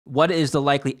what is the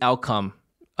likely outcome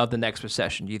of the next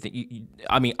recession? Do you think?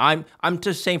 I mean, I'm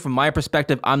just saying from my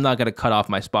perspective, I'm not going to cut off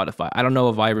my Spotify. I don't know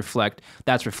if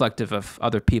that's reflective of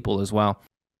other people as well.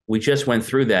 We just went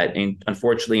through that. And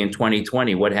unfortunately, in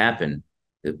 2020, what happened?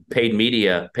 The paid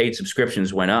media, paid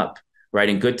subscriptions went up, right?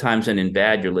 In good times and in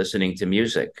bad, you're listening to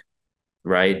music,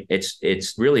 right?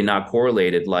 It's really not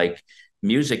correlated. Like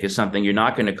music is something you're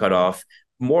not going to cut off.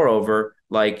 Moreover,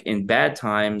 like in bad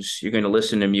times, you're going to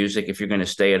listen to music if you're going to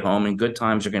stay at home. In good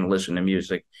times, you're going to listen to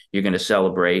music. You're going to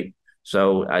celebrate.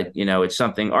 So it's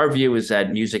something. Our view is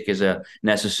that music is a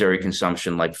necessary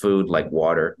consumption, like food, like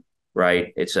water,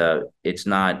 right? It's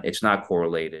not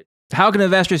correlated. How can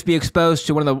investors be exposed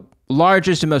to one of the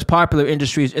largest and most popular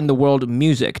industries in the world,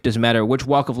 music? Doesn't matter which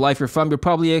walk of life you're from, you're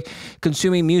probably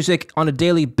consuming music on a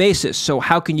daily basis. So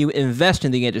how can you invest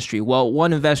in the industry? Well,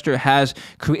 one investor has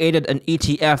created an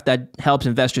ETF that helps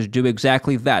investors do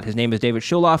exactly that. His name is David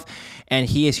Schulhof, and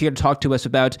he is here to talk to us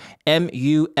about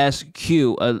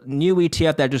MUSQ, a new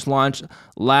ETF that just launched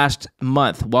last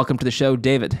month. Welcome to the show,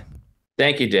 David.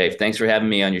 Thank you, Dave. Thanks for having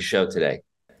me on your show today.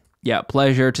 Yeah,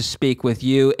 pleasure to speak with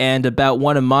you and about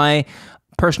one of my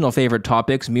personal favorite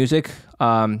topics, music,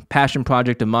 passion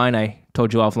project of mine. I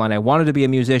told you offline I wanted to be a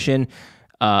musician.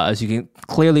 As you can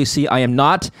clearly see, I am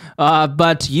not.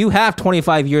 But you have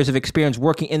 25 years of experience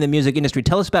working in the music industry.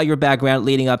 Tell us about your background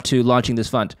leading up to launching this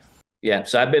fund. Yeah,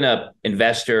 so I've been an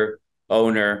investor,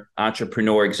 owner,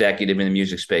 entrepreneur, executive in the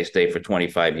music space, Dave, for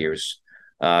 25 years.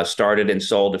 Started and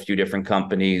sold a few different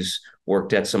companies,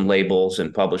 worked at some labels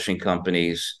and publishing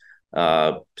companies.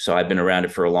 So I've been around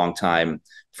it for a long time.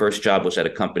 First job was at a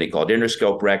company called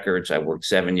Interscope Records. I worked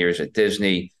 7 years at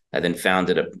Disney. I then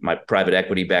founded my private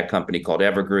equity-backed company called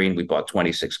Evergreen. We bought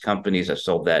 26 companies. I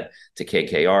sold that to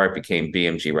KKR. It became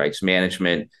BMG Rights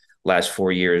Management. Last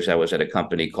 4 years, I was at a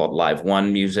company called Live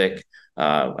One Music.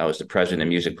 I was the president of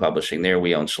music publishing there.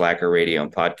 We own Slacker Radio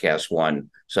and Podcast One.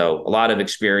 So a lot of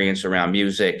experience around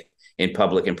music in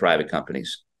public and private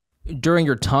companies. During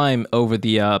your time over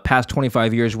the past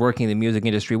 25 years working in the music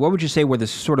industry, what would you say were the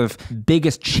sort of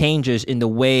biggest changes in the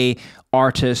way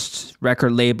artists,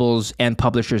 record labels, and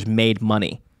publishers made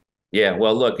money? Yeah,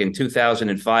 well, look, in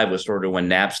 2005 was sort of when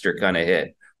Napster kind of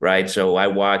hit, right? So I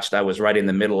was right in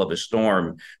the middle of a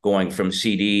storm going from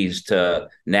CDs to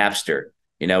Napster.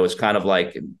 It's kind of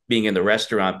like being in the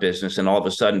restaurant business and all of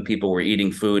a sudden people were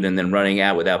eating food and then running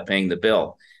out without paying the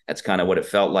bill. That's kind of what it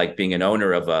felt like being an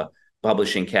owner of a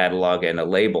publishing catalog and a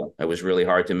label. It was really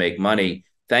hard to make money.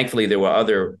 Thankfully, there were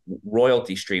other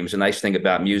royalty streams. The nice thing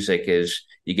about music is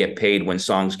you get paid when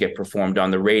songs get performed on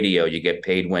the radio. You get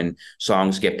paid when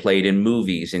songs get played in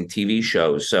movies and TV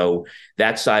shows. So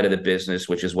that side of the business,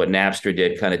 which is what Napster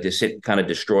did, kind of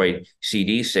destroyed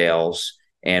CD sales.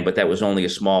 But that was only a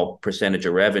small percentage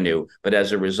of revenue. But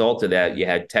as a result of that, you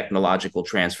had technological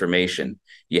transformation.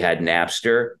 You had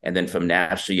Napster, and then from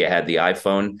Napster, you had the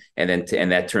iPhone, and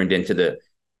that turned into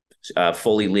the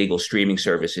fully legal streaming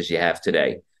services you have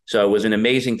today. So it was an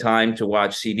amazing time to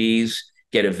watch CDs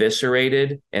get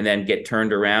eviscerated and then get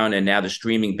turned around. And now the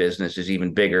streaming business is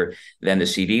even bigger than the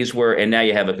CDs were. And now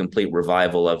you have a complete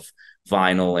revival of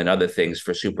vinyl and other things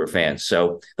for super fans.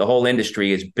 So the whole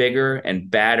industry is bigger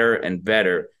and badder and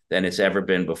better than it's ever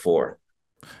been before.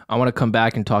 I want to come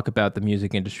back and talk about the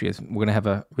music industry. We're going to have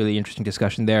a really interesting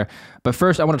discussion there. But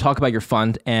first, I want to talk about your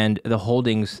fund and the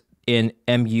holdings in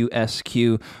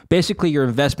MUSQ. Basically, your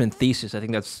investment thesis. I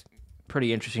think that's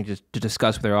pretty interesting to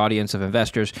discuss with our audience of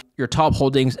investors. Your top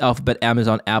holdings, Alphabet,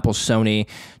 Amazon, Apple, Sony.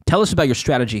 Tell us about your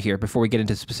strategy here before we get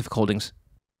into specific holdings.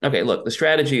 Okay, look, the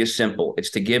strategy is simple. It's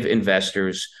to give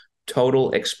investors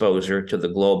total exposure to the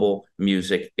global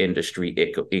music industry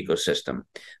ecosystem.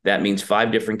 That means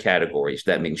 5 different categories.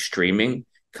 That means streaming,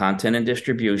 content and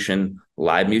distribution,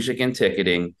 live music and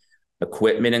ticketing,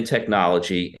 equipment and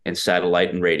technology, and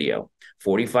satellite and radio.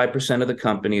 45% of the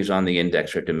companies on the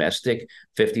index are domestic,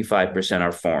 55%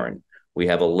 are foreign. We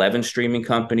have 11 streaming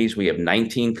companies. We have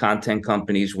 19 content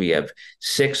companies. We have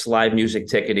 6 live music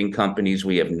ticketing companies.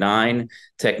 We have 9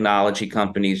 technology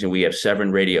companies, and we have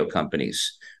 7 radio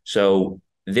companies. So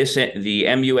the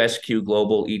MUSQ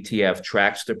Global ETF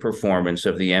tracks the performance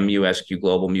of the MUSQ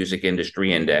Global Music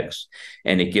Industry Index,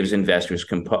 and it gives investors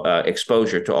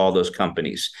exposure to all those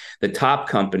companies. The top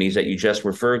companies that you just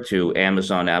referred to,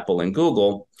 Amazon, Apple, and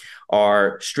Google,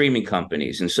 are streaming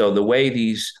companies. And so the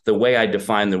way I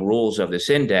define the rules of this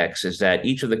index is that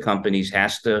each of the companies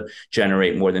has to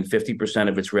generate more than 50%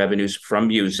 of its revenues from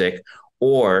music,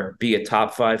 or be a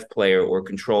top five player or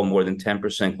control more than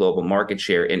 10% global market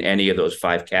share in any of those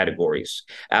five categories.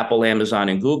 Apple, Amazon,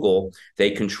 and Google, they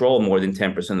control more than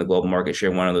 10% of the global market share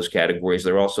in one of those categories.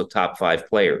 They're also top five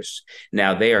players.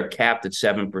 Now, they are capped at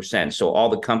 7%. So all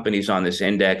the companies on this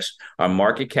index are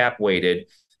market cap weighted.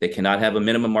 They cannot have a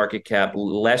minimum market cap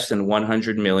less than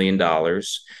 $100 million,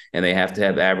 and they have to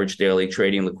have average daily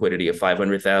trading liquidity of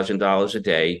 $500,000 a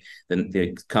day. Then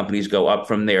the companies go up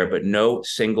from there, but no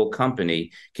single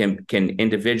company can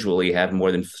individually have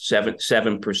more than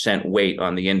 7% weight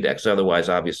on the index. Otherwise,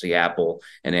 obviously, Apple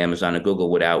and Amazon and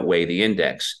Google would outweigh the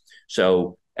index.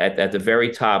 So at the very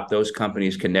top, those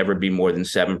companies can never be more than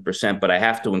 7%, but I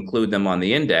have to include them on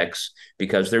the index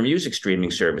because they're music streaming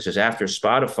services. After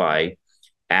Spotify,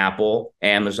 Apple,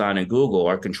 Amazon, and Google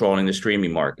are controlling the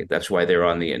streaming market. That's why they're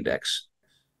on the index.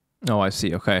 Oh, I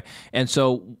see. Okay. And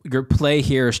so your play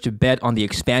here is to bet on the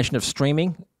expansion of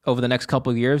streaming over the next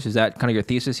couple of years. Is that kind of your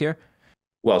thesis here?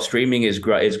 Well, streaming is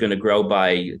going to grow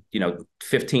by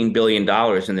 $15 billion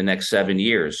in the next 7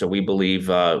 years. So we believe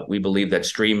that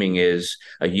streaming is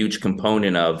a huge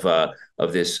component of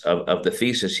the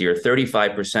thesis here.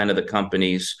 35% of the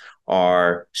companies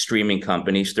are streaming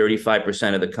companies.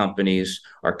 35% of the companies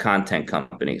are content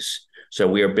companies. So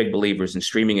we are big believers in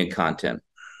streaming and content.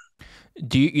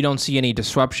 You don't see any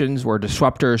disruptions or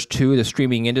disruptors to the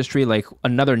streaming industry, like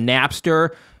another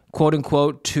Napster, quote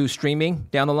unquote, to streaming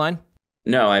down the line?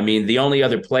 No, I mean, the only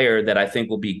other player that I think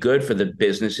will be good for the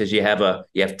business is you have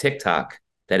TikTok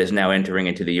that is now entering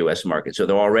into the U.S. market. So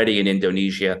they're already in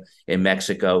Indonesia, in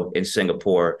Mexico, in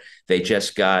Singapore. They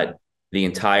just got the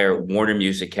entire Warner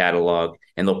Music catalog,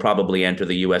 and they'll probably enter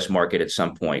the U.S. market at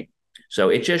some point. So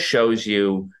it just shows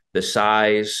you the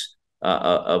size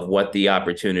of what the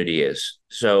opportunity is.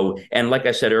 So, and like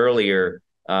I said earlier,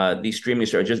 these streaming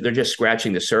stars, they're just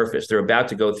scratching the surface. They're about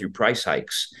to go through price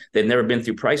hikes. They've never been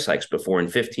through price hikes before in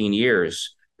 15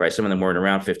 years. Right? Some of them weren't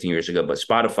around 15 years ago, but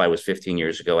Spotify was 15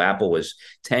 years ago. Apple was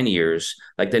 10 years.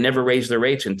 Like they never raised their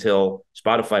rates until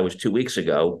Spotify was 2 weeks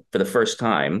ago for the first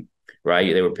time.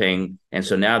 Right? They were paying, and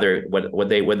so now they're what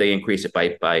they increase it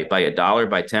by $1,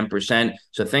 by 10%.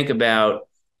 So think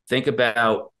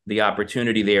about the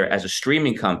opportunity there as a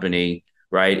streaming company,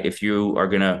 right? If you are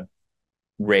going to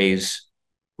raise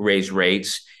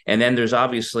rates, and then there's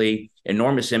obviously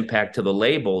enormous impact to the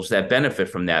labels that benefit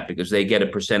from that because they get a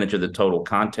percentage of the total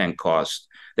content cost.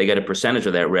 They get a percentage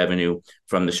of that revenue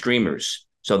from the streamers,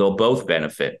 so they'll both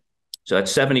benefit. So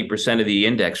that's 70% of the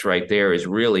index right there is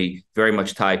really very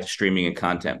much tied to streaming and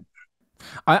content.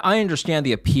 I understand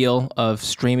the appeal of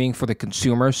streaming for the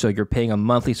consumer. So you're paying a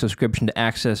monthly subscription to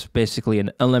access basically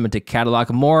an unlimited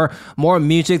catalog, more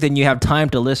music than you have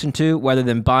time to listen to, rather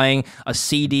than buying a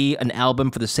CD, an album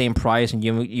for the same price, and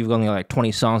you've only like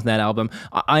 20 songs in that album.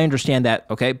 I understand that,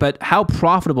 okay? But how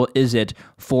profitable is it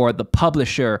for the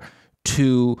publisher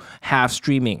to have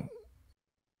streaming?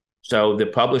 So the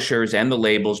publishers and the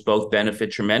labels both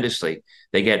benefit tremendously.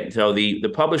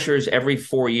 The publishers every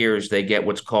 4 years they get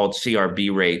what's called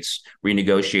CRB rates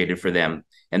renegotiated for them,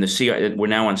 and we're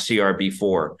now on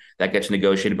CRB4 that gets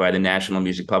negotiated by the National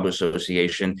Music Publishers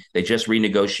Association. They just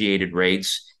renegotiated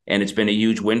rates, and it's been a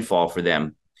huge windfall for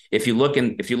them. If you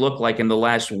look like in the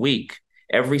last week,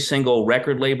 every single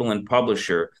record label and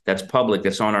publisher that's public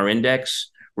that's on our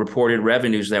index reported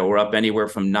revenues that were up anywhere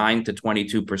from 9 to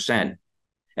 22%.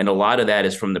 And a lot of that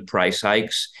is from the price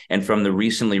hikes and from the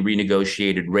recently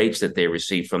renegotiated rates that they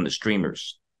received from the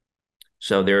streamers.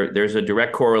 So there's a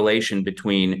direct correlation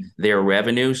between their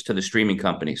revenues to the streaming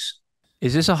companies.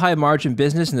 Is this a high margin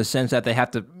business in the sense that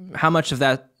how much of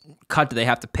that cut do they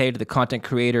have to pay to the content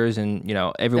creators and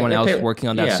everyone else working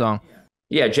on that song?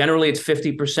 Yeah, generally it's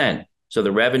 50%. So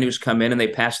the revenues come in and they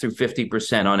pass through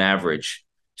 50% on average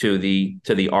to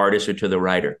the artist or to the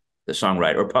writer, the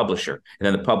songwriter or publisher. And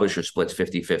then the publisher splits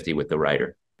 50-50 with the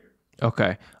writer.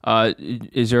 Okay.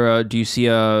 Do you see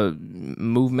a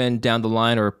movement down the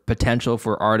line or potential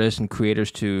for artists and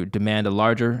creators to demand a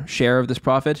larger share of this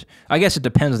profit? I guess it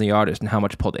depends on the artist and how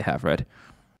much pull they have, right?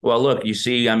 Well, look, you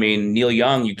see, I mean, Neil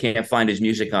Young, you can't find his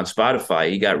music on Spotify.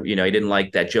 He didn't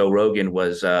like that Joe Rogan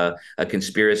was a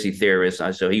conspiracy theorist,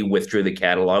 so he withdrew the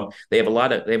catalog. They have a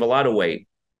lot of weight.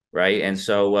 Right. And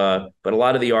so but a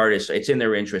lot of the artists, it's in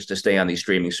their interest to stay on these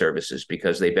streaming services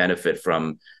because they benefit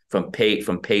from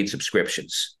paid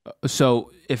subscriptions.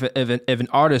 So if an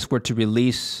artist were to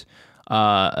release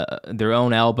their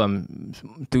own album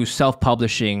through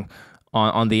self-publishing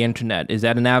on the internet, is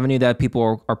that an avenue that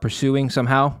people are pursuing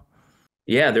somehow?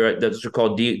 Yeah, those are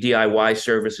called DIY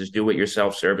services,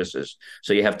 do-it-yourself services.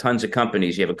 So you have tons of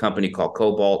companies. You have a company called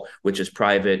Cobalt, which is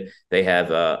private. They have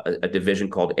a division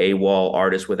called AWOL,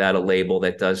 Artists Without a Label,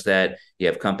 that does that. You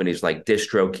have companies like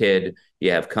DistroKid.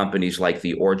 You have companies like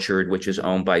The Orchard, which is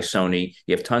owned by Sony.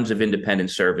 You have tons of independent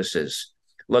services.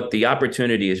 Look, the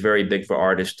opportunity is very big for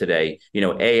artists today.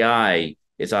 AI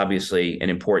is obviously an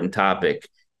important topic.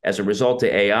 As a result of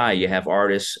AI, you have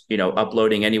artists,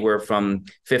 uploading anywhere from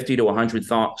 50 to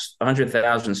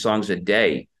 100,000 songs a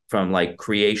day from like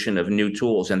creation of new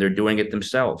tools, and they're doing it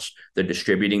themselves. They're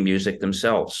distributing music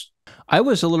themselves. I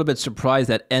was a little bit surprised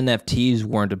that NFTs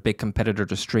weren't a big competitor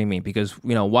to streaming because,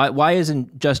 why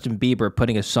isn't Justin Bieber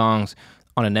putting his songs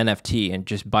on an NFT and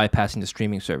just bypassing the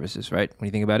streaming services, right? When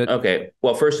you think about it? Okay.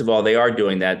 Well, first of all, they are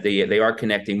doing that. They are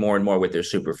connecting more and more with their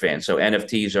super fans. So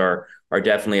NFTs are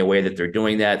definitely a way that they're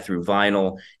doing that through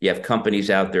vinyl. You have companies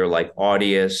out there like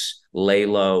Audius,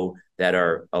 Lalo, that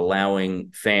are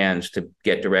allowing fans to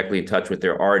get directly in touch with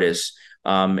their artists.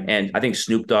 And I think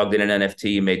Snoop Dogg did an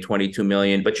NFT, made 22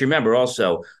 million. But you remember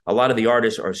also, a lot of the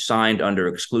artists are signed under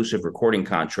exclusive recording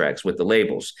contracts with the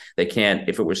labels. They can't,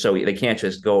 if it were so, they can't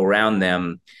just go around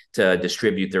them to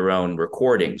distribute their own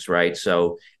recordings, right?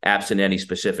 So absent any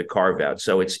specific carve out.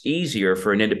 So it's easier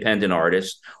for an independent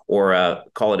artist or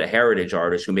call it a heritage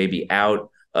artist who may be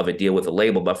out of a deal with a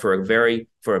label, but for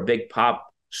a big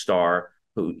pop star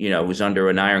who's under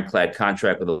an ironclad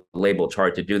contract with a label, it's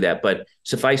hard to do that. But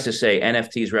suffice to say,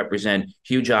 NFTs represent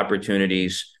huge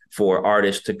opportunities for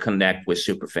artists to connect with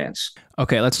superfans.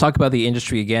 Okay, let's talk about the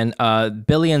industry again.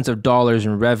 Billions of dollars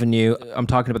in revenue. I'm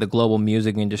talking about the global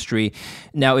music industry.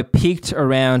 Now, it peaked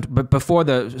around, but before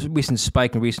the recent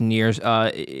spike in recent years,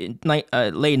 late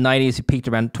 90s, it peaked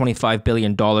around $25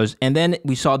 billion. And then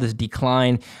we saw this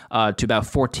decline to about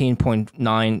 $14.9,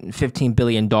 $15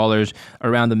 billion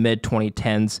around the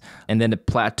mid-2010s. And then it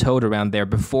plateaued around there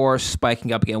before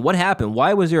spiking up again. What happened?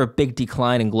 Why was there a big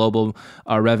decline in global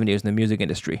revenues in the music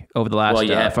industry over the last,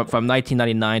 from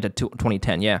 1999 to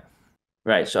 2010, yeah.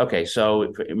 Right. So, okay.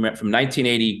 So from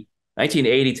 1980 to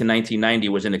 1990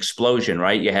 was an explosion,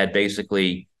 right? You had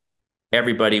basically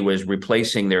everybody was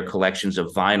replacing their collections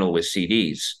of vinyl with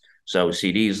CDs. So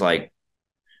CDs like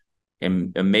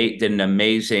did an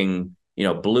amazing,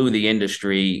 blew the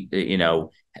industry,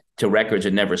 to records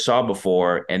it never saw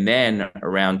before. And then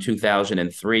around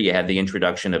 2003, you had the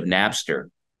introduction of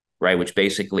Napster, right? Which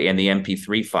basically, and the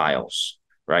MP3 files,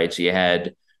 right? So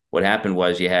what happened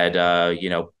was you had,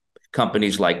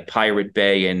 companies like Pirate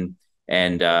Bay and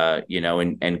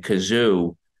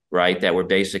Kazoo, right, that were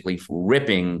basically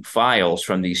ripping files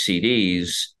from these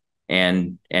CDs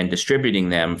and distributing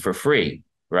them for free,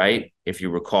 right? If you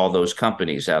recall those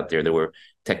companies out there were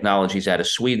technologies out of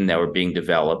Sweden that were being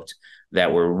developed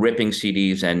that were ripping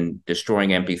CDs and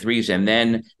destroying MP3s. And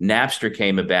then Napster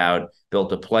came about,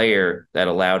 built a player that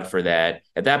allowed for that.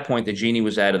 At that point, the genie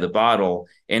was out of the bottle.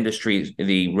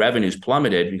 The revenues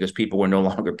plummeted because people were no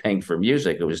longer paying for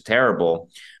music. It was terrible.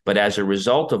 But as a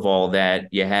result of all that,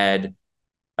 you had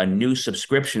a new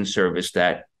subscription service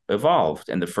that evolved.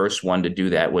 And the first one to do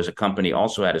that was a company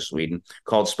also out of Sweden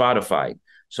called Spotify.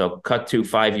 So cut to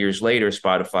 5 years later,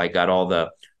 Spotify got all the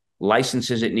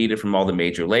licenses it needed from all the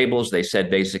major labels. They said,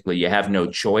 basically, you have no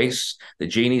choice. The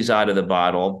genie's out of the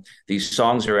bottle. These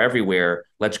songs are everywhere.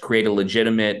 Let's create a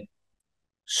legitimate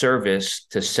service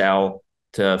to sell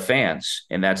to fans.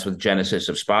 And that's the genesis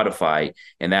of Spotify.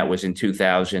 And that was in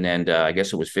 2000. And I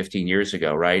guess it was 15 years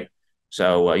ago, right?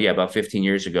 So about 15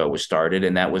 years ago it was started.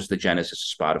 And that was the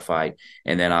genesis of Spotify.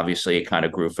 And then obviously it kind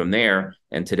of grew from there.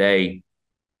 And today,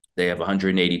 they have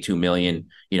 182 million,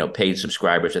 paid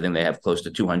subscribers. I think they have close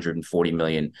to 240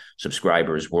 million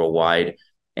subscribers worldwide.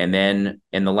 And then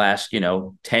in the last,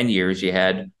 10 years, you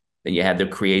had the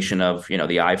creation of, the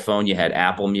iPhone. You had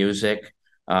Apple Music,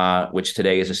 which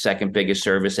today is the second biggest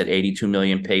service at 82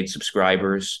 million paid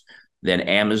subscribers. Then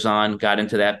Amazon got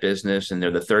into that business, and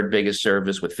they're the third biggest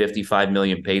service with 55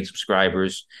 million paid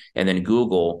subscribers. And then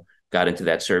Google got into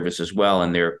that service as well,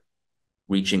 and they're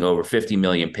reaching over 50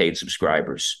 million paid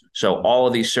subscribers. So all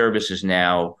of these services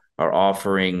now are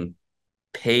offering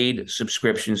paid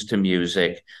subscriptions to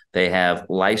music. They have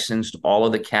licensed all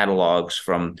of the catalogs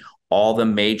from all the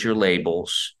major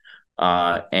labels.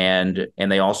 And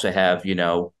they also have,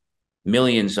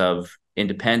 millions of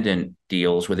independent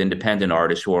deals with independent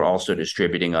artists who are also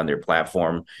distributing on their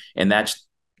platform. And that's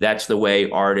the way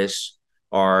artists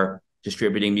are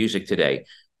distributing music today.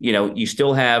 You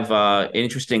still have,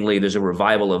 interestingly, there's a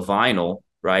revival of vinyl,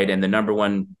 right? And the number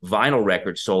one vinyl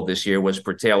record sold this year was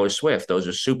for Taylor Swift. Those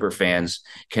are super fans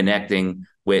connecting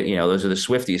with, those are the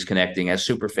Swifties connecting as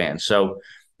super fans. So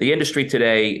The industry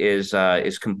today is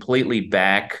completely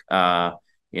back.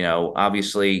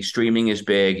 Obviously streaming is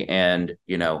big, and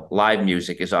live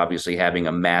music is obviously having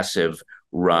a massive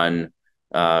run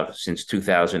since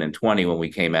 2020 when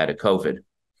we came out of COVID.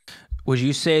 Would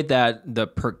you say that the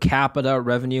per capita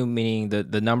revenue, meaning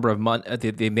the number of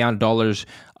the amount of dollars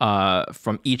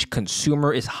from each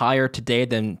consumer, is higher today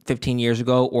than 15 years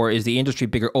ago, or is the industry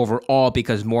bigger overall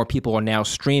because more people are now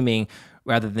streaming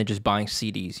rather than just buying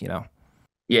CDs?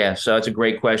 Yeah, so it's a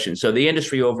great question. So the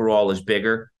industry overall is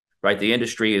bigger, right? The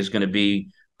industry is going to be,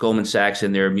 Goldman Sachs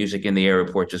in their Music in the Air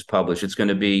report just published, it's going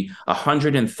to be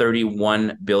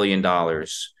 $131 billion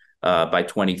by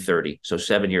 2030. So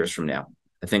 7 years from now.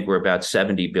 I think we're about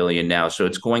 70 billion now. So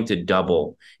it's going to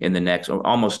double in the next, or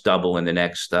almost double in the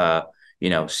next,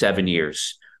 7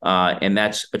 years. And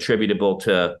that's attributable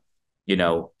to,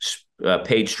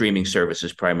 paid streaming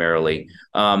services primarily.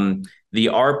 The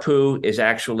ARPU is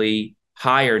actually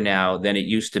higher now than it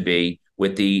used to be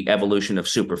with the evolution of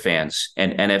superfans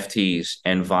and NFTs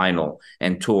and vinyl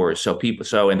and tours. And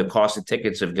the cost of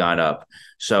tickets have gone up.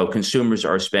 So consumers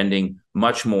are spending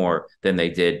much more than they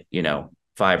did,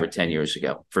 5 or 10 years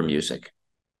ago for music.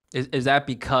 Is that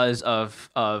because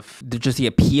of just the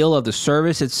appeal of the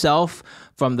service itself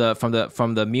from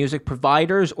the music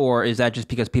providers, or is that just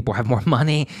because people have more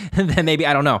money than maybe,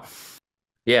 I don't know?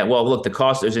 Yeah, well, look,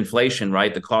 there's inflation,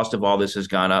 right? The cost of all this has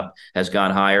gone up, has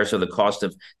gone higher. So the cost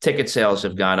of ticket sales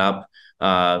have gone up.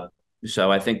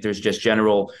 So I think there's just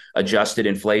general adjusted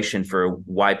inflation for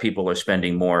why people are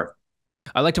spending more.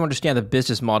 I'd like to understand the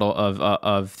business model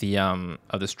of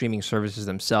the streaming services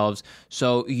themselves.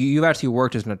 So you've actually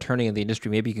worked as an attorney in the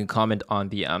industry. Maybe you can comment on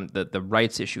the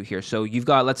rights issue here. So you've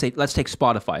got, let's take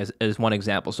Spotify as one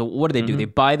example. So what do? They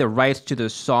buy the rights to the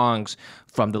songs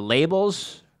from the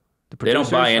labels. They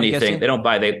don't buy anything. They don't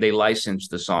buy. They license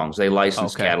the songs. They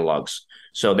license catalogs.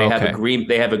 So they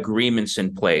have agreements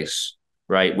in place,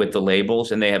 right, with the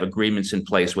labels, and they have agreements in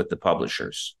place with the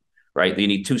publishers, right? You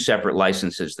need two separate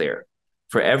licenses there.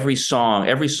 For every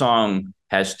song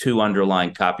has two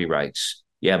underlying copyrights.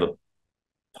 You have a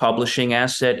publishing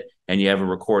asset and you have a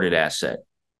recorded asset,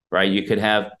 right? You could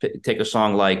take a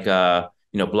song like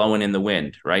 "Blowing in the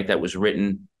Wind," right? That was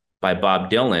written by Bob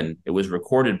Dylan. It was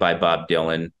recorded by Bob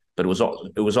Dylan, but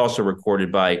it was also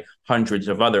recorded by hundreds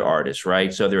of other artists,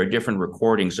 right? So there are different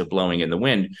recordings of "Blowing in the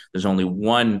Wind." There's only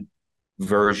one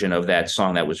version of that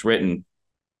song that was written.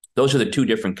 Those are the two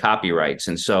different copyrights.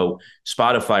 And so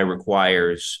Spotify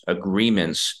requires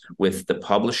agreements with the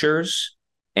publishers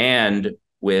and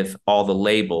with all the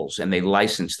labels, and they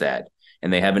license that.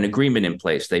 And they have an agreement in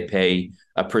place. They pay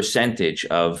a percentage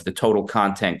of the total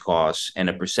content costs and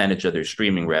a percentage of their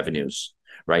streaming revenues,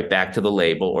 right, back to the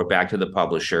label or back to the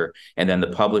publisher. And then the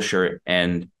publisher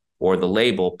or the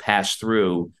label pass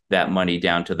through that money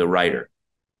down to the writer.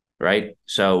 Right.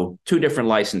 So two different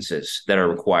licenses that are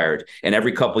required. And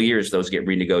every couple of years, those get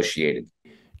renegotiated.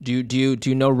 Do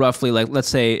you know roughly, like, let's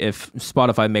say if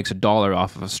Spotify makes $1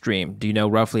 off of a stream, do you know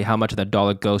roughly how much of that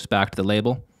dollar goes back to the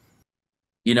label?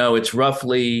 It's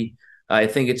roughly, I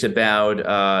think it's about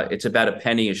a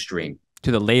penny a stream. To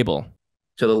the label?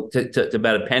 To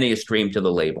about a penny a stream to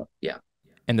the label. Yeah.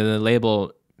 And then the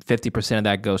label, 50% of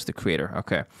that goes to the creator.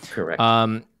 Okay.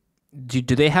 Correct. Do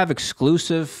they have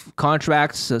exclusive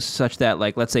contracts such that,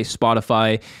 like, let's say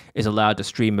Spotify is allowed to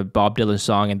stream a Bob Dylan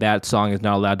song and that song is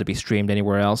not allowed to be streamed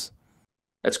anywhere else?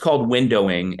 That's called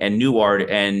windowing,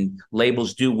 and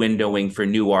labels do windowing for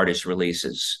new artist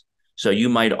releases. So you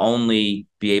might only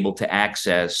be able to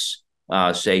access,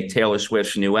 say, Taylor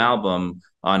Swift's new album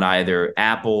on either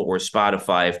Apple or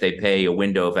Spotify if they pay a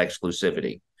window of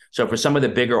exclusivity. So for some of the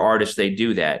bigger artists, they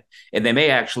do that. And they may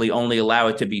actually only allow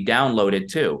it to be downloaded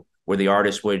too, where the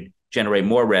artist would generate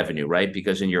more revenue, right?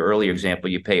 Because in your earlier example,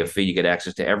 you pay a fee, you get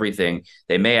access to everything.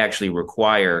 They may actually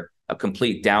require a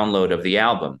complete download of the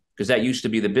album, because that used to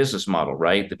be the business model,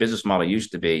 right? The business model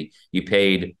used to be you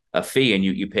paid a fee and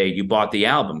you bought the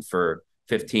album for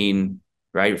 $15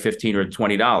 or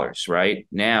 $20, right?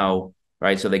 Now,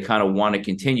 right? So they kind of want to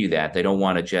continue that. They don't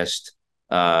want to just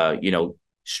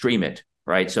stream it,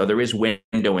 right? So there is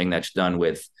windowing that's done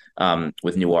with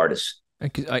new artists.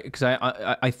 Because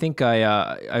I think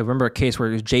I remember a case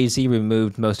where Jay-Z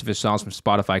removed most of his songs from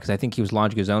Spotify because I think he was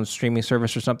launching his own streaming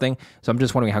service or something. So I'm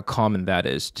just wondering how common that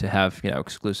is to have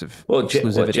exclusivity. Well,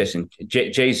 Jason,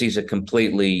 Jay-Z's a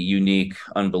completely unique,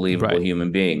 unbelievable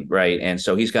human being, right? And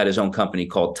so he's got his own company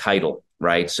called Tidal,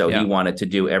 right? So he wanted to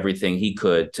do everything he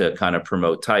could to kind of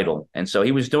promote Tidal, and so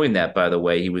he was doing that. By the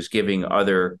way, he was giving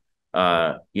other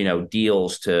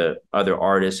deals to other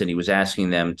artists, and he was asking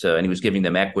them and he was giving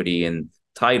them equity in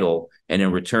title. And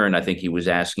in return, I think he was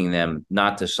asking them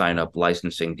not to sign up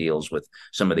licensing deals with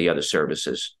some of the other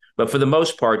services. But for the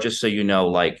most part, just so you know,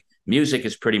 like music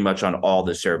is pretty much on all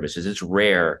the services. It's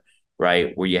rare,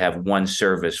 right, where you have one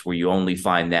service where you only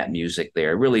find that music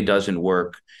there. It really doesn't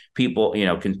work. People,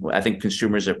 I think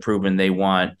consumers have proven they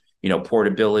want,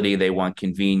 portability, they want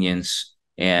convenience.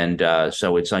 And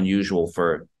so it's unusual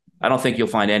I don't think you'll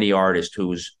find any artist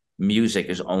whose music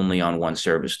is only on one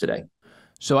service today.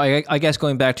 So I guess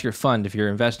going back to your fund, if you're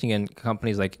investing in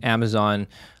companies like Amazon,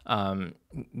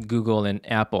 Google, and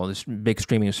Apple, this big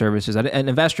streaming services, an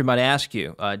investor might ask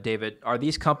you, David, are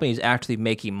these companies actually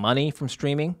making money from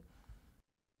streaming?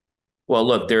 Well,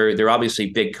 look, they're obviously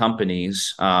big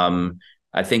companies.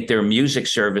 I think their music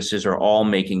services are all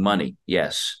making money.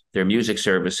 Yes, their music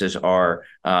services are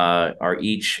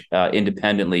each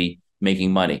independently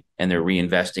making money, and they're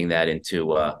reinvesting that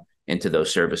into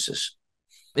those services.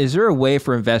 Is there a way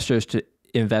for investors to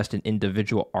invest in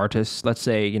individual artists? Let's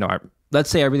say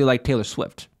I really like Taylor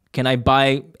Swift. Can I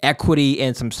buy equity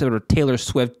in some sort of Taylor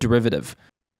Swift derivative?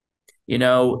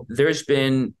 There's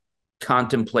been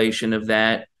contemplation of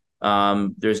that.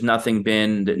 Nothing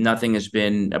has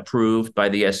been approved by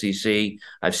the SEC.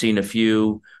 I've seen a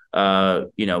few,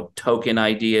 token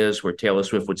ideas where Taylor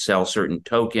Swift would sell certain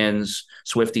tokens,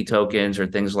 Swiftie tokens, or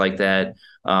things like that.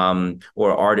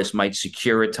 Or artists might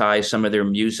securitize some of their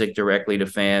music directly to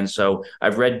fans. So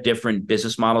I've read different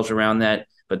business models around that,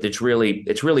 but it's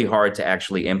really hard to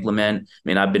actually implement. I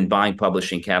mean, I've been buying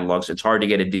publishing catalogs. It's hard to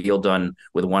get a deal done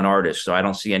with one artist. So I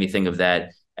don't see anything of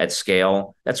that at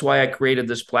scale. That's why I created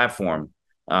this platform,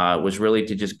 was really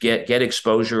to just get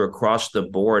exposure across the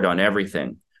board on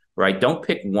everything, right? Don't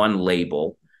pick one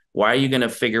label. Why are you going to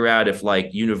figure out if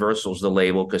like Universal's the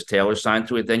label because Taylor signed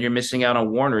to it? Then you're missing out on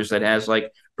Warner's that has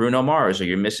like Bruno Mars, or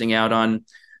you're missing out on,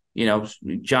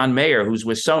 John Mayer, who's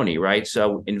with Sony, right?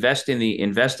 So invest in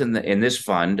this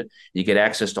fund. You get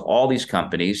access to all these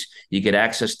companies. You get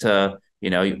access to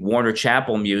Warner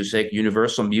Chappell Music,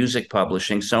 Universal Music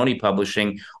Publishing, Sony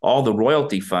Publishing, all the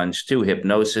royalty funds too,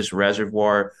 Hypnosis,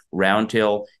 Reservoir,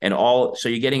 Roundhill, and all. So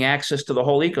you're getting access to the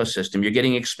whole ecosystem. You're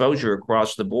getting exposure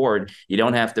across the board. You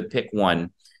don't have to pick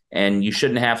one, and you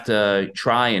shouldn't have to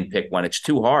try and pick one. It's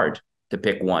too hard to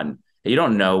pick one. You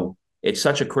don't know. It's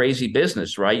such a crazy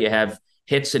business, right? You have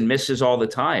hits and misses all the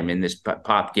time in this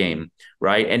pop game,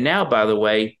 right? And now, by the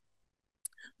way,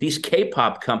 these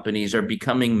K-pop companies are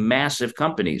becoming massive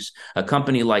companies. A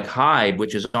company like Hybe,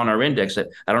 which is on our index, that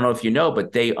I don't know if you know,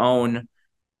 but they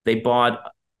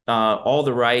bought all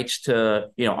the rights to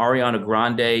Ariana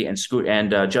Grande and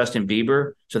Justin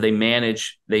Bieber. So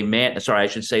I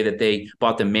should say that they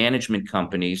bought the management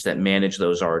companies that manage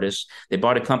those artists. They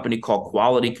bought a company called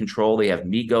Quality Control. They have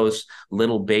Migos,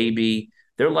 Little Baby.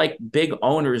 They're like big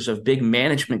owners of big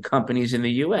management companies in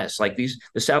the U.S., like the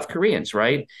South Koreans,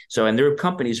 right? So, and their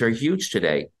companies are huge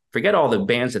today. Forget all the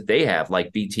bands that they have,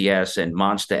 like BTS and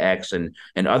Monsta X and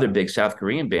other big South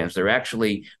Korean bands. They're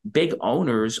actually big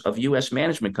owners of U.S.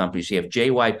 management companies. You have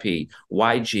JYP,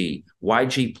 YG,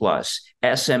 YG Plus,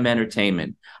 SM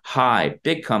Entertainment, Hybe,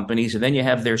 big companies, and then you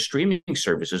have their streaming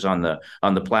services on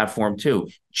the platform too.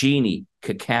 Genie,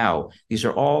 Kakao. These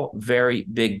are all very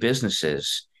big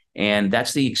businesses. And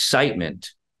that's the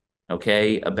excitement,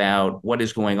 okay, about what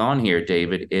is going on here,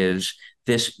 David, is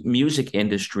this music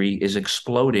industry is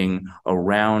exploding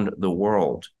around the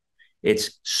world.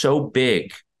 It's so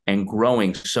big and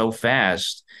growing so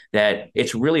fast that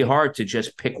it's really hard to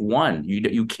just pick one.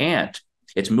 You can't.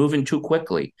 It's moving too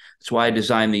quickly. That's why I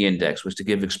designed the index, was to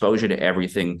give exposure to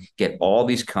everything, get all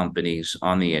these companies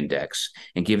on the index,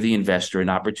 and give the investor an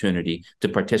opportunity to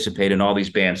participate in all these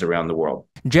bands around the world.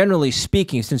 Generally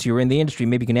speaking, since you're in the industry,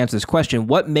 maybe you can answer this question.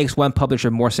 What makes one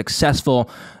publisher more successful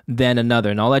than another?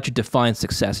 And I'll let you define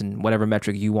success in whatever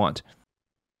metric you want.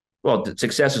 Well,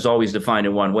 success is always defined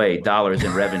in one way: dollars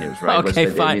and revenues, right? Okay,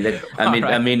 fine.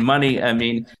 I mean,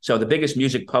 money. So the biggest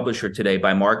music publisher today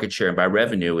by market share and by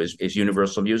revenue is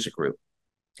Universal Music Group.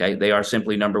 Okay, they are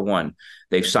simply number one.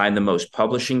 They've signed the most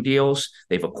publishing deals.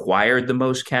 They've acquired the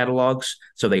most catalogs.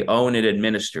 So they own and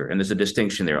administer. And there's a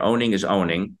distinction there. Owning is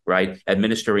owning, right?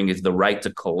 Administering is the right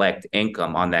to collect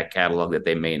income on that catalog that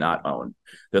they may not own.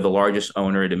 They're the largest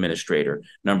owner and administrator.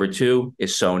 Number two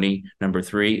is Sony. Number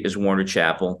three is Warner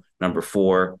Chappell. Number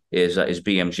four is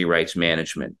BMG Rights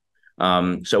Management.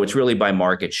 So it's really by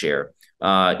market share.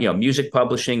 Music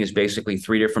publishing is basically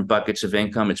three different buckets of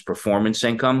income. It's performance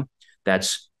income.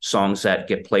 That's songs that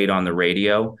get played on the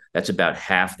radio. That's about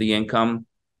half the income.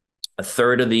 A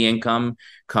third of the income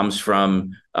comes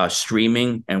from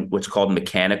streaming and what's called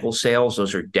mechanical sales.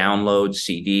 Those are downloads,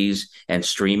 CDs, and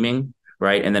streaming,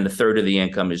 right? And then a third of the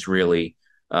income is really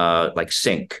like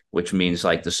sync, which means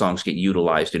like the songs get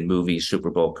utilized in movies, Super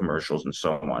Bowl commercials, and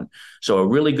so on. So a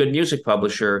really good music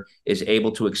publisher is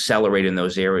able to accelerate in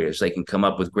those areas. They can come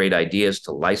up with great ideas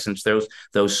to license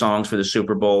those songs for the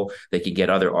Super Bowl. They can get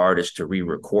other artists to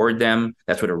re-record them.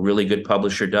 That's what a really good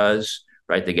publisher does,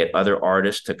 right? They get other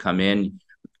artists to come in.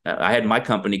 I had my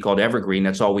company called Evergreen.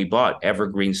 That's all we bought,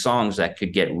 evergreen songs that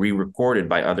could get re-recorded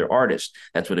by other artists.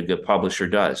 That's what a good publisher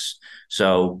does.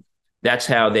 So that's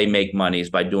how they make money, is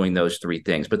by doing those three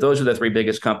things. But those are the three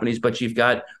biggest companies. But you've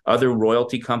got other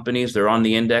royalty companies. They're on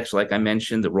the index. Like I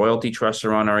mentioned, the royalty trusts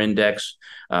are on our index.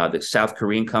 The South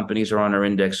Korean companies are on our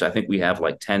index. I think we have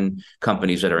like 10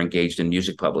 companies that are engaged in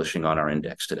music publishing on our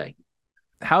index today.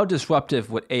 How disruptive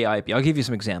would AI be? I'll give you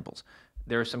some examples.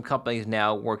 There are some companies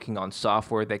now working on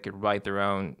software that could write their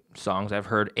own songs. I've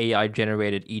heard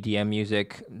AI-generated EDM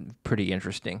music, pretty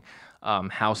interesting.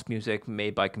 House music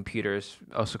made by computers,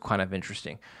 also kind of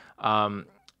interesting.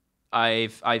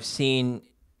 I've seen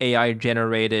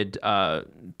AI-generated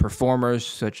performers,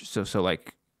 so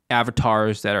like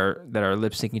avatars that are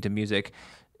lip syncing to music.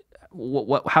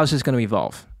 How's this going to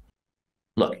evolve?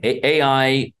 Look,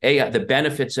 AI, the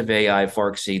benefits of AI far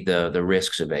exceed the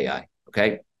risks of AI.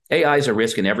 Okay. AI is a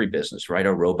risk in every business, right?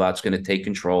 Are robots going to take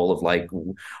control of like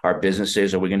our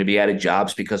businesses? Are we going to be out of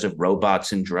jobs because of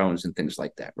robots and drones and things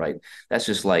like that, right? That's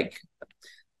just like,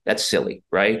 that's silly,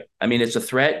 right? I mean, it's a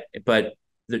threat, but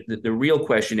the real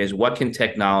question is, what can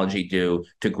technology do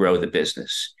to grow the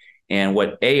business? And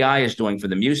what AI is doing for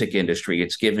the music industry,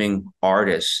 it's giving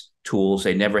artists tools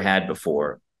they never had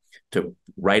before to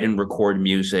write and record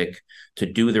music, to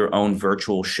do their own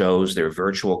virtual shows, their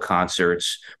virtual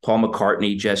concerts. Paul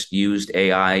McCartney just used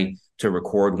AI to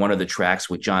record one of the tracks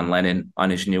with John Lennon on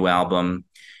his new album.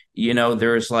 You know,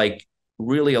 there's like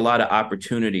really a lot of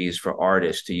opportunities for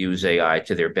artists to use AI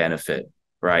to their benefit,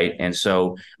 right? And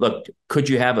so, look, could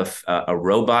you have a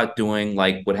robot doing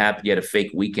like what happened? You had a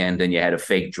fake Weekend and you had a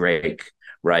fake Drake,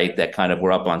 right? That kind of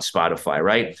were up on Spotify,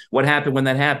 right? What happened when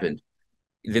that happened?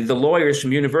 The lawyers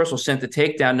from Universal sent the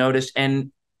takedown notice,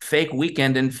 and fake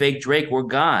Weekend and fake Drake were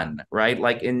gone, right?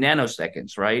 Like in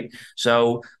nanoseconds, right?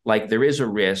 So like there is a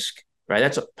risk,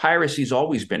 right? Piracy's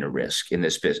always been a risk in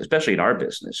this business, especially in our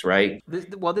business, right?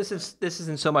 This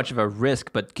isn't so much of a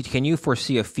risk, but can you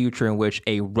foresee a future in which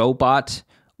a robot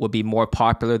would be more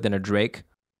popular than a Drake?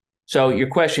 So your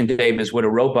question, Dave, is would a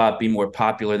robot be more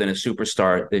popular than a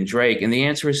superstar than Drake? And the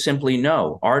answer is simply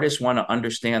no. Artists want to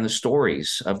understand the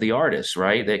stories of the artists,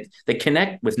 right? They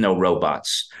connect with no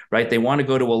robots, right? They want to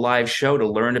go to a live show to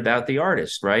learn about the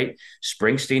artist, right?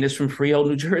 Springsteen is from Freehold,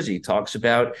 New Jersey, talks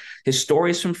about his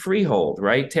stories from Freehold,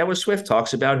 right? Taylor Swift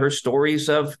talks about her stories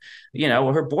of, you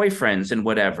know, her boyfriends and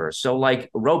whatever. So like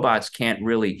robots can't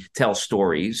really tell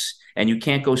stories. And you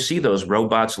can't go see those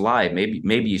robots live.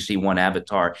 Maybe you see one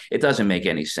avatar. It doesn't make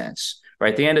any sense,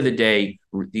 right? At the end of the day,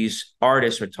 these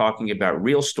artists are talking about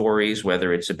real stories,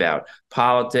 whether it's about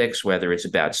politics, whether it's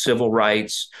about civil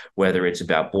rights, whether it's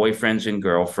about boyfriends and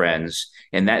girlfriends.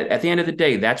 And that, at the end of the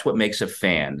day, that's what makes a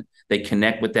fan. They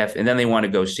connect with that, and then they want to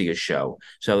go see a show.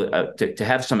 So to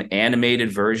have some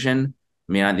animated version,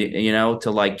 I mean, you know,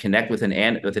 to like connect with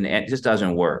it just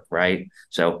doesn't work, right?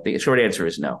 So the short answer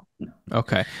is no.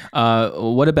 Okay.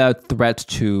 What about threats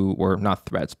to, or not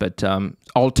threats, but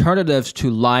alternatives to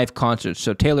live concerts?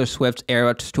 So Taylor Swift's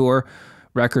Eras Tour,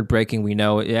 record-breaking, we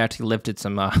know. It actually lifted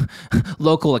some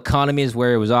local economies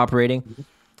where it was operating.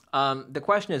 The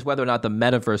question is whether or not the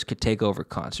metaverse could take over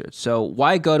concerts. So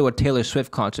why go to a Taylor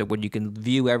Swift concert when you can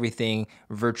view everything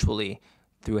virtually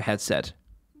through a headset?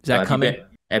 Is that coming?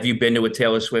 Have you been to a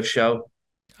Taylor Swift show?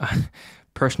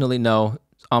 Personally, no.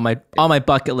 On my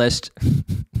bucket list. All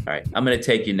right, I'm going to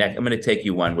take you next. I'm going to take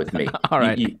you one with me. All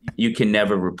right. You can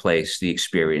never replace the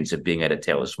experience of being at a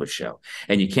Taylor Swift show,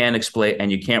 and you can't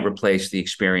replace the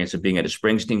experience of being at a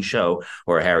Springsteen show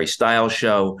or a Harry Styles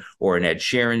show or an Ed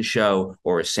Sheeran show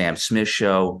or a Sam Smith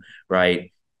show,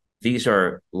 right? These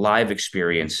are live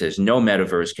experiences. No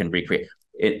metaverse can recreate.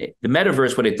 The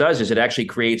metaverse, what it does is it actually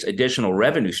creates additional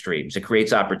revenue streams. It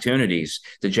creates opportunities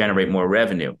to generate more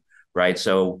revenue, right?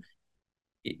 So,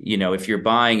 you know, if you're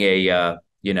buying a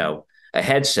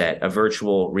headset, a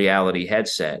virtual reality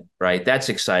headset, right? That's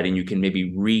exciting. You can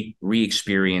maybe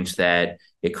re-experience that.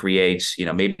 It creates, you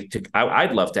know,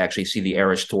 I'd love to actually see the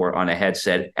Eras Tour on a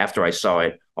headset after I saw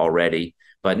it already.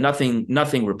 But nothing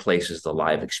replaces the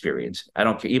live experience. I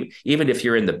don't care, even if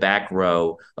you're in the back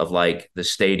row of like the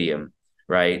stadium,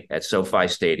 right, at SoFi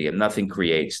Stadium, nothing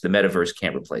creates. The metaverse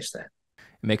can't replace that.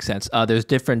 Makes sense. There's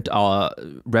different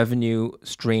revenue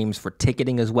streams for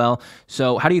ticketing as well.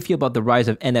 So how do you feel about the rise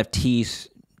of NFTs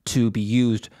to be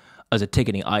used as a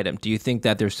ticketing item. Do you think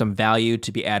that there's some value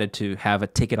to be added to have a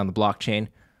ticket on the blockchain?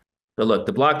 But look,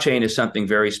 the blockchain is something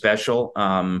very special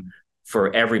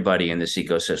for everybody in this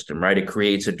ecosystem, right? It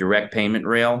creates a direct payment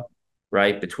rail,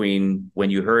 right, between when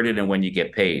you heard it and when you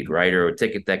get paid, right, or a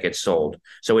ticket that gets sold.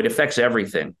 So it affects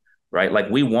everything, right? Like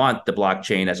we want the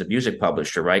blockchain as a music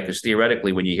publisher, right? Because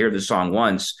theoretically, when you hear the song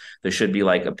once, there should be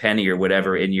like a penny or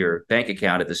whatever in your bank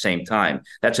account at the same time.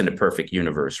 That's in a perfect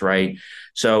universe, right?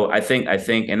 So I think,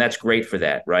 and that's great for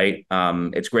that, right?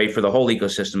 It's great for the whole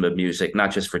ecosystem of music,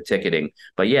 not just for ticketing.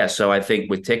 But yeah, so I think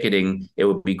with ticketing, it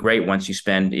would be great once you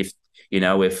spend, if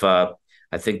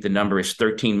I think the number is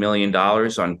 $13 million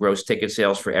on gross ticket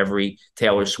sales for every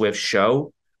Taylor Swift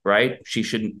show, right? She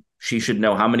should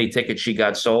know how many tickets she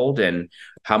got sold and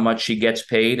how much she gets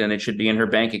paid, and it should be in her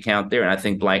bank account there. And I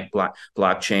think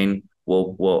blockchain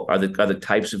are the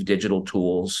types of digital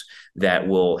tools that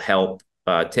will help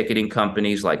ticketing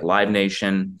companies like Live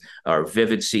Nation or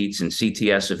Vivid Seats and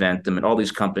CTS Eventum, and all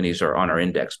these companies are on our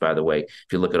index, by the way. If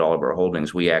you look at all of our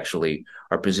holdings, we actually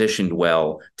are positioned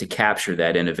well to capture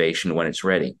that innovation when it's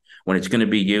ready. When it's going to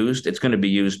be used, it's going to be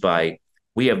used by,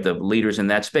 we have the leaders in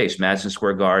that space: Madison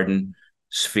Square Garden,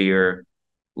 Sphere,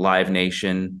 Live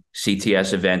Nation,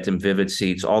 CTS Eventum, Vivid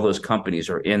Seats. All those companies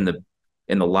are in the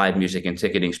live music and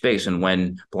ticketing space. And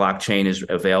when blockchain is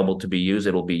available to be used,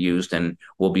 it'll be used, and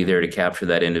we'll be there to capture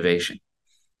that innovation.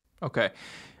 Okay.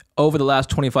 Over the last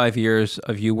 25 years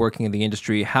of you working in the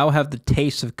industry, how have the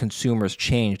tastes of consumers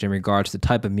changed in regards to the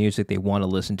type of music they want to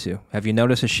listen to? Have you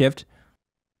noticed a shift?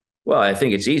 Well, I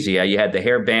think it's easy. You had the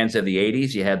hair bands of the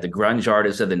 80s, you had the grunge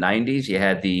artists of the 90s, you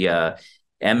had the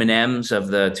M&Ms of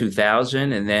the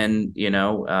 2000, and then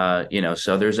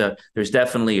so there's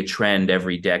definitely a trend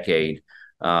every decade.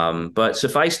 But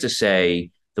suffice to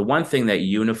say, the one thing that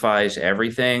unifies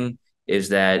everything is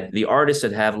that the artists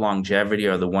that have longevity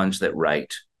are the ones that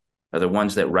write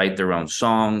their own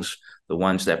songs, the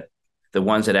ones that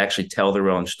actually tell their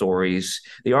own stories.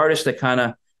 The artists that kind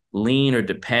of lean or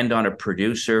depend on a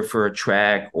producer for a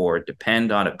track or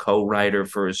depend on a co-writer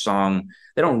for a song,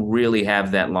 they don't really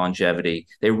have that longevity.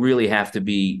 They really have to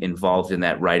be involved in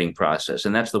that writing process.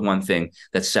 And that's the one thing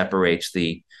that separates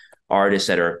the artists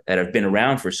that have been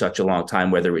around for such a long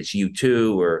time, whether it's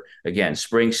U2 or, again,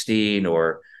 Springsteen,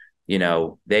 or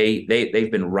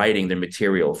they've been writing their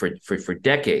material for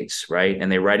decades, right?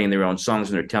 And they're writing their own songs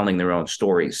and they're telling their own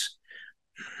stories.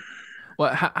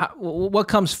 Well, what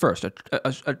comes first?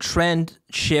 A trend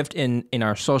shift in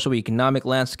our social economic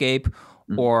landscape,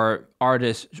 or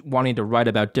artists wanting to write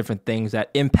about different things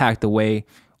that impact the way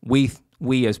we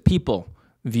as people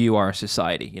view our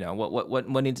society?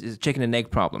 What is a chicken and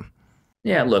egg problem?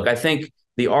 Yeah, look, I think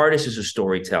the artist is a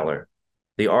storyteller.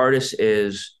 The artist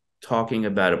is talking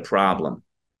about a problem,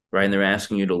 right? And they're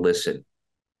asking you to listen,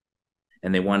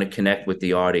 and they want to connect with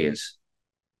the audience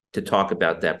to talk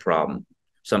about that problem.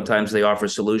 Sometimes they offer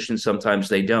solutions, sometimes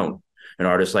they don't. An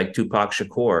artist like Tupac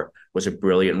Shakur was a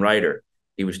brilliant writer.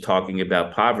 He was talking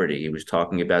about poverty. He was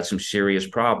talking about some serious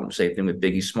problems. Same thing with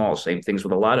Biggie Smalls. Same things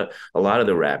with a lot of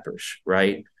the rappers,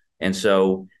 right? And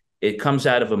so it comes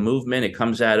out of a movement. It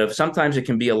comes out of, sometimes it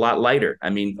can be a lot lighter.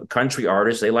 I mean, country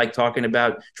artists, they like talking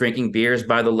about drinking beers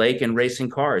by the lake and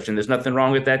racing cars. And there's nothing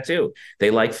wrong with that too.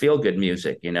 They like feel good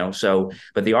music, So,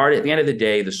 but the artist, at the end of the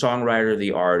day, the songwriter,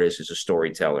 the artist is a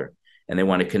storyteller, and they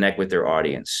want to connect with their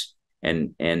audience.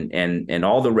 And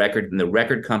all the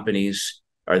record companies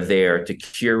are there to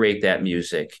curate that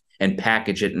music and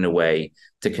package it in a way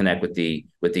to connect with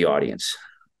the audience.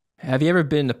 Have you ever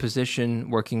been in a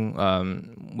position working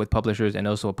with publishers, and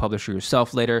also a publisher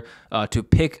yourself later, to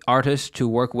pick artists to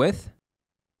work with?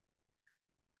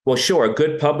 Well, sure. A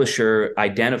good publisher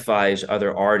identifies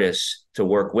other artists to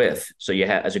work with. So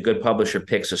as a good publisher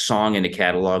picks a song in the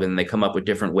catalog, and they come up with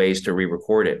different ways to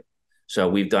re-record it. So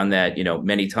we've done that,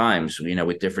 many times,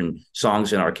 with different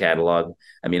songs in our catalog.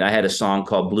 I mean, I had a song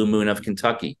called Blue Moon of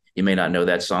Kentucky. You may not know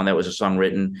that song. That was a song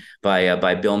written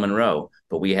by Bill Monroe,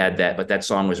 but that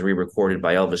song was re-recorded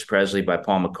by Elvis Presley, by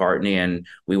Paul McCartney. And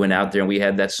we went out there and we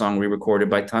had that song re-recorded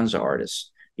by tons of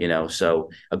artists,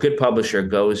 So a good publisher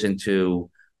goes into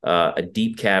a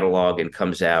deep catalog and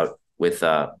comes out with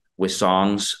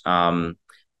songs,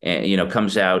 and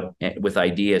comes out with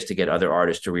ideas to get other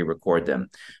artists to re-record them.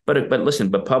 But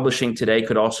listen, publishing today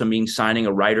could also mean signing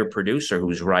a writer producer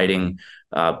who's writing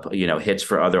hits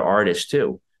for other artists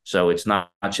too. So it's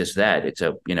not just that. It's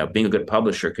being a good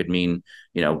publisher could mean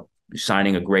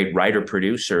signing a great writer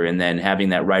producer and then having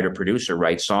that writer producer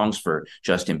write songs for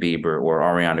Justin Bieber or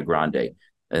Ariana Grande.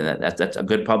 And that's a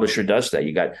good publisher does that.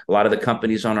 You got a lot of the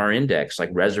companies on our index,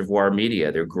 like Reservoir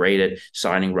Media. They're great at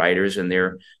signing writers, and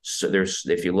they're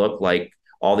if you look, like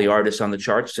all the artists on the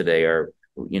charts today are,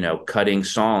 cutting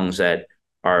songs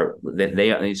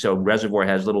so Reservoir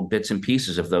has little bits and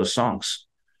pieces of those songs.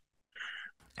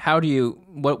 What do you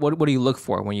look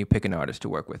for when you pick an artist to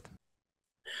work with?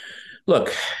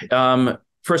 Look,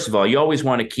 first of all, you always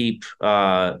want to keep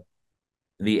the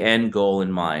end goal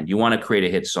in mind. You want to create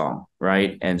a hit song,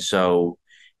 right? And so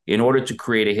in order to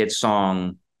create a hit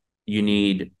song, you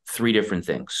need three different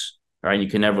things, right? You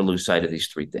can never lose sight of these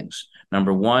three things.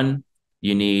 Number one,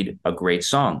 you need a great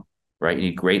song, right? You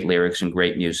need great lyrics and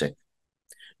great music.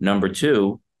 Number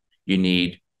two, you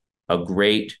need a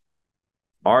great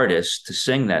artist to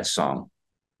sing that song,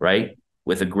 right?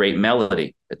 With a great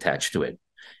melody attached to it.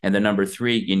 And then number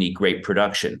three, you need great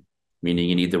production, meaning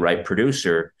you need the right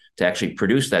producer to actually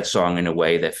produce that song in a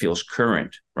way that feels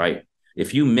current, right?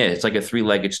 If you miss, it's like a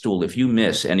three-legged stool. If you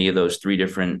miss any of those three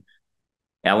different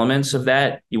elements of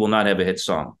that, you will not have a hit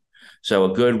song. So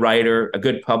a good writer, a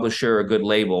good publisher, a good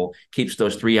label keeps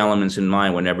those three elements in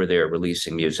mind whenever they're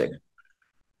releasing music.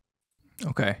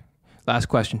 Okay. Last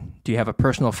question. Do you have a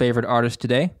personal favorite artist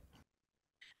today?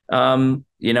 I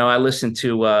listen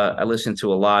to a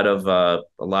lot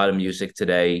of music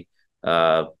today.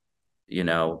 Uh,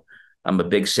 I'm a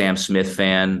big Sam Smith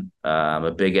fan. I'm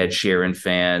a big Ed Sheeran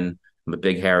fan. I'm a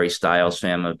big Harry Styles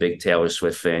fan. I'm a big Taylor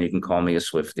Swift fan. You can call me a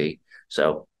Swiftie.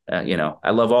 So, I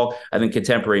think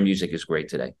contemporary music is great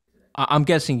today. I'm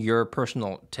guessing your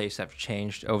personal tastes have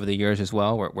changed over the years as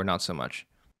well, or not so much.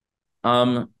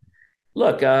 Um,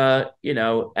 Look, I'm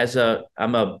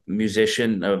a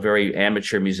musician, a very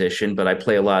amateur musician, but I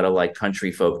play a lot of like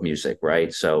country folk music,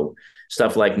 right? So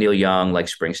stuff like Neil Young, like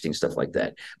Springsteen, stuff like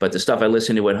that. But the stuff I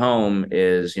listen to at home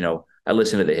is, I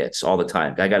listen to the hits all the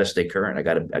time. I got to stay current. I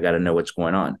got to know what's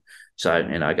going on. So,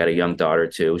 I got a young daughter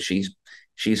too.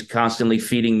 She's constantly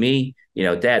feeding me,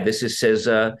 Dad, this is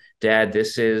SZA. Dad,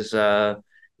 this is,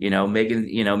 Megan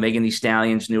Thee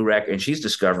Stallion's new record, and she's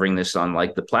discovering this on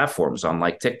like the platforms on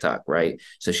like TikTok, right?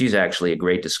 So she's actually a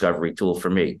great discovery tool for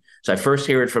me. So I first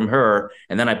hear it from her,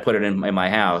 and then I put it in my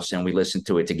house, and we listen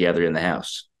to it together in the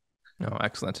house. Oh,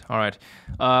 excellent. All right.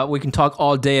 We can talk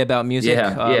all day about music.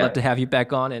 Yeah. I'd love to have you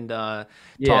back on and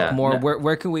talk more. No.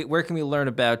 Where can we learn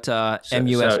about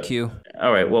MUSQ?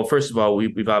 All right. Well, first of all,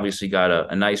 we've obviously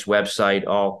got a nice website.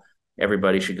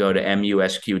 Everybody should go to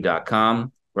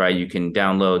musq.com. Right, you can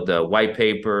download the white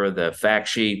paper, the fact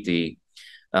sheet, the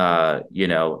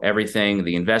everything,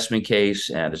 the investment case,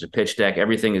 and there's a pitch deck.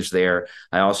 Everything is there.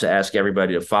 I also ask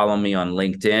everybody to follow me on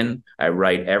LinkedIn. I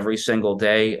write every single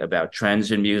day about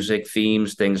trends in music,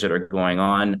 themes, things that are going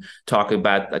on. I talk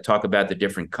about the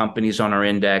different companies on our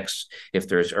index. If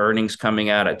there's earnings coming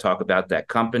out, I talk about that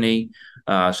company.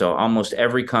 So almost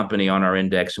every company on our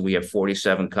index, we have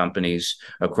 47 companies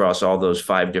across all those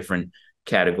 5 different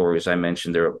categories I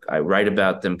mentioned there. I write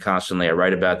about them constantly. I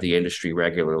write about the industry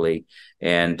regularly,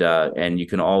 and you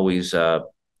can always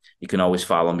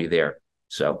follow me there.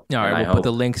 So all right, we'll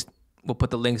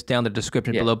put the links down in the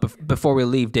description below. Before we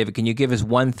leave, David, can you give us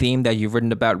one theme that you've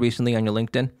written about recently on your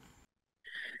LinkedIn?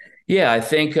 Yeah, I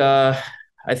think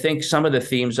some of the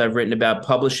themes I've written about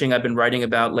publishing, I've been writing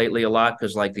about lately a lot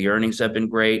because like the earnings have been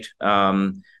great.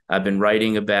 I've been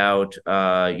writing about,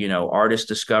 artist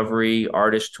discovery,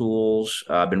 artist tools.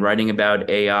 I've been writing about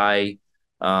AI.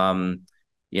 I've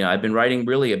been writing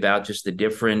really about just the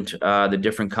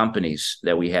different companies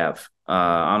that we have.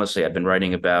 Honestly, I've been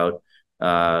writing about,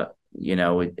 I've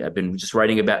been just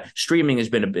writing about streaming has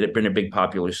been a big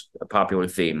popular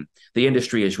theme. The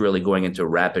industry is really going into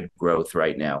rapid growth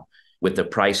right now with the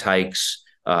price hikes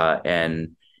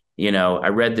and. I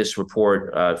read this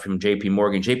report from JP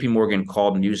Morgan. JP Morgan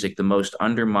called music the most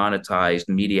under-monetized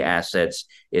media assets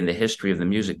in the history of the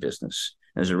music business.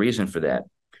 And there's a reason for that,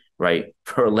 right?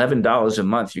 For $11 a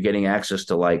month, you're getting access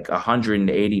to like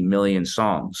 180 million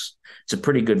songs. It's a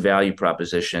pretty good value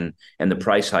proposition, and the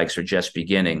price hikes are just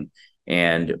beginning.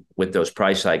 And with those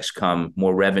price hikes come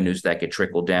more revenues that get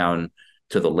trickled down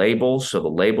to the labels. So the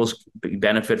labels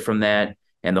benefit from that,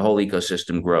 and the whole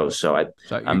ecosystem grows. So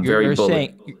I'm very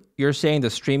bullish. You're saying the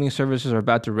streaming services are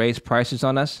about to raise prices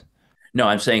on us? No,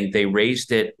 I'm saying they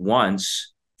raised it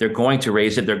once. They're going to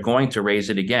raise it. They're going to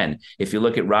raise it again. If you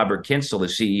look at Robert Kinsel, the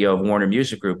CEO of Warner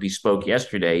Music Group, he spoke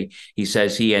yesterday. He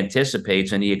says he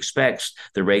anticipates and he expects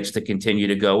the rates to continue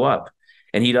to go up.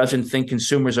 And he doesn't think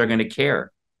consumers are going to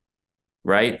care,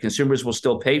 right? Consumers will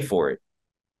still pay for it.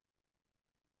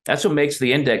 That's what makes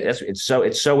the index. It's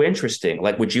so interesting.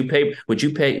 Like, you pay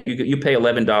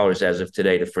 $11 as of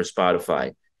today for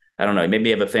Spotify. I don't know. Maybe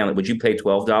you have a family. Would you pay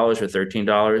 $12 or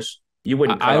 $13? You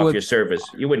wouldn't cut off your service.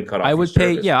 You wouldn't cut off. I would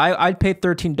pay. Yeah, I'd pay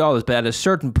 $13. But at a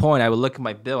certain point, I would look at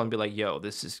my bill and be like, "Yo,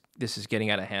 this is getting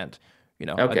out of hand."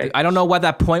 Okay. I don't know what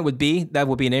that point would be. That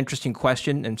would be an interesting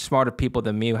question, and smarter people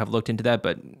than me have looked into that.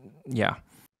 But yeah.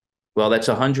 Well, that's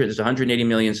 100. There's 180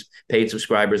 million paid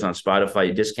subscribers on Spotify.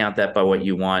 You discount that by what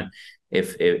you want.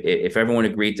 If everyone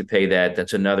agreed to pay that,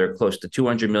 that's another close to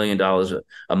 $200 million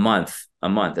a month.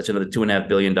 That's another $2.5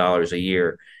 billion a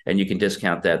year, and you can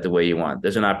discount that the way you want.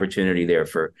 There's an opportunity there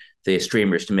for the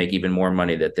streamers to make even more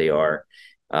money that they are.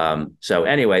 So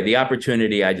anyway, the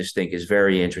opportunity I just think is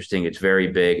very interesting. It's very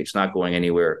big. It's not going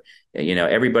anywhere.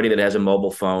 Everybody that has a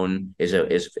mobile phone is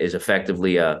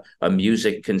effectively a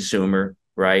music consumer,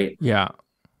 right? Yeah.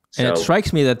 And it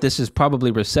strikes me that this is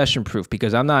probably recession-proof,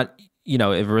 because I'm not,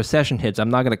 if a recession hits, I'm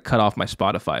not going to cut off my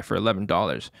Spotify for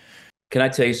 $11. Can I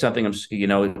tell you something?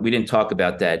 We didn't talk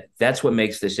about that. That's what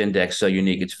makes this index so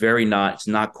unique. It's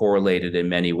not correlated in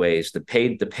many ways. The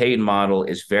paid model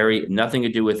is nothing to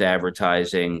do with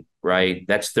advertising, right?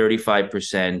 That's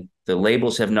 35%. The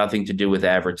labels have nothing to do with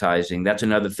advertising. That's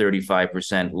another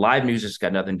 35%. Live music's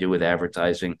got nothing to do with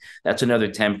advertising. That's another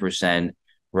 10%.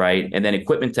 Right. And then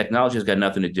equipment technology has got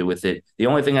nothing to do with it. The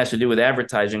only thing that has to do with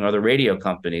advertising are the radio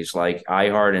companies like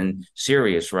iHeart and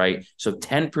Sirius. Right. So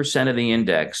 10% of the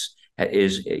index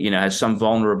has some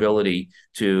vulnerability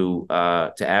to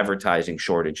advertising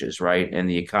shortages. Right. And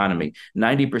the economy.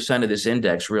 90% of this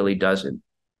index really doesn't.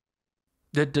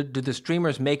 Do the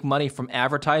streamers make money from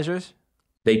advertisers?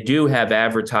 They do have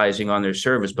advertising on their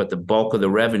service, but the bulk of the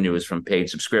revenue is from paid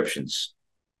subscriptions.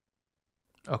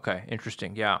 Okay.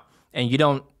 Interesting. Yeah. And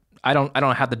I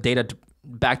don't have the data to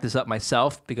back this up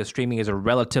myself, because streaming is a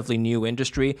relatively new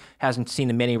industry, hasn't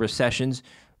seen many recessions.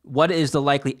 What is the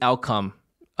likely outcome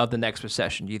of the next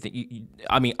recession? Do you think?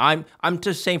 I'm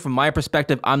just saying from my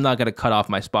perspective, I'm not going to cut off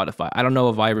my Spotify. I don't know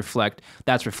if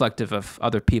that's reflective of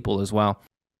other people as well.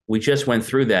 We just went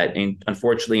through that, and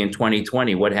unfortunately, in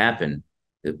 2020, what happened?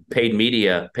 The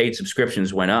paid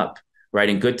subscriptions went up, right?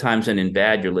 In good times and in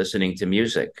bad, you're listening to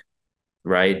music.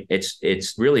 Right.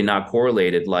 It's really not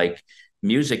correlated. Like,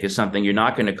 music is something you're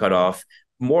not going to cut off.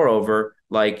 Moreover,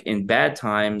 like, in bad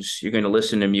times, you're going to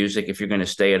listen to music if you're going to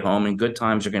stay at home. In good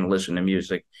times, you're going to listen to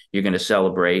music. You're going to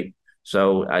celebrate.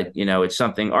 So, it's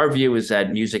something. Our view is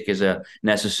that music is a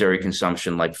necessary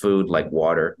consumption, like food, like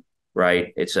water.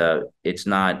 Right. It's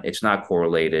not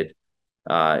correlated.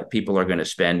 People are going to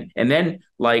spend. And then,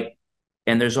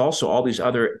 and there's also all these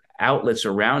other outlets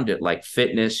around it, like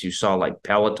fitness. You saw like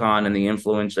Peloton and the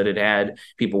influence that it had.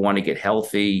 People want to get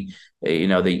healthy.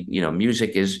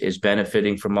 Music is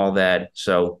benefiting from all that.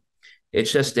 So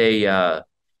it's just it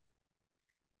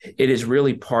is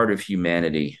really part of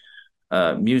humanity.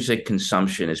 Music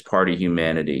consumption is part of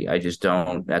humanity.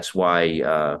 That's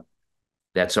why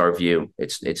that's our view.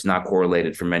 It's not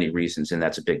correlated for many reasons, and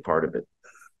that's a big part of it.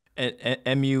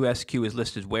 And MUSQ is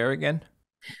listed where again?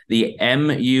 The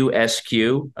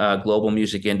MUSQ, Global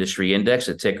Music Industry Index,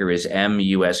 the ticker is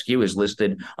MUSQ, is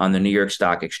listed on the New York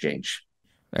Stock Exchange.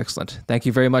 Excellent. Thank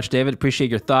you very much, David.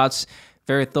 Appreciate your thoughts.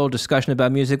 Very thorough discussion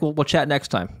about music. We'll chat next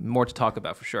time. More to talk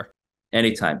about for sure.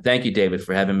 Anytime. Thank you, David,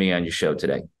 for having me on your show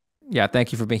today. Yeah,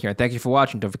 thank you for being here. And thank you for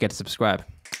watching. Don't forget to subscribe.